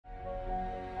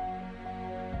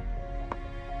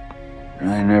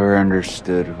I never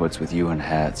understood what's with you and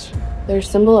hats. They're a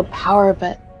symbol of power,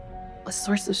 but a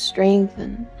source of strength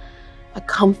and a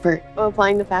comfort. I'm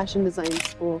applying to fashion design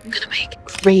school. I'm gonna make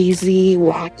crazy,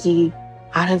 wacky,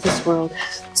 out of this world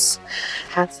hats.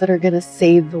 Hats that are gonna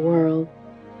save the world.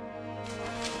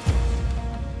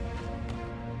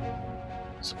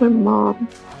 It's my mom.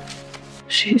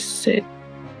 She's sick.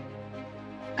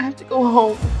 I have to go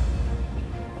home.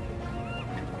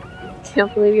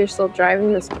 Can't believe you're still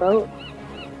driving this boat.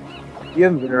 You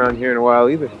haven't been around here in a while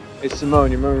either. Hey,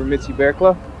 Simone, you remember Mitzi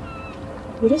Bearclaw?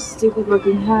 What a stupid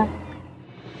looking hat.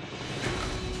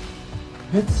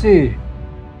 Mitzi!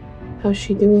 How's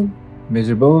she doing?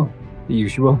 Miserable, the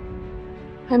usual.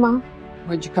 Hi, Mom.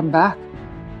 Why'd you come back?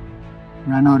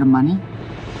 Run out of money?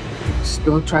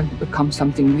 Still trying to become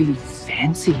something really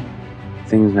fancy?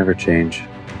 Things never change.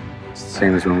 It's the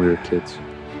same as when we were kids.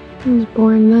 It was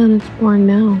boring then, it's boring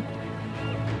now.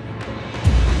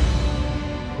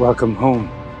 Welcome home,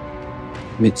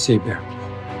 Mitzi Bearclaw.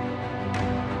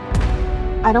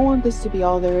 I don't want this to be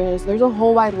all there is. There's a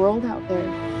whole wide world out there.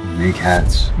 Make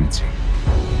hats, Mitzi.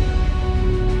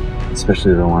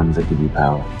 Especially the ones that give you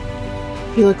power.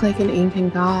 You look like an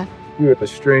ancient god. You're the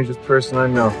strangest person I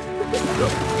know.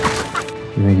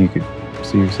 You think you could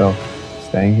see yourself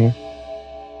staying here?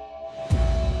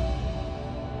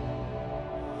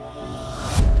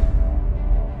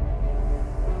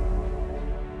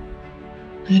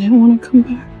 I didn't want to come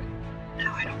back.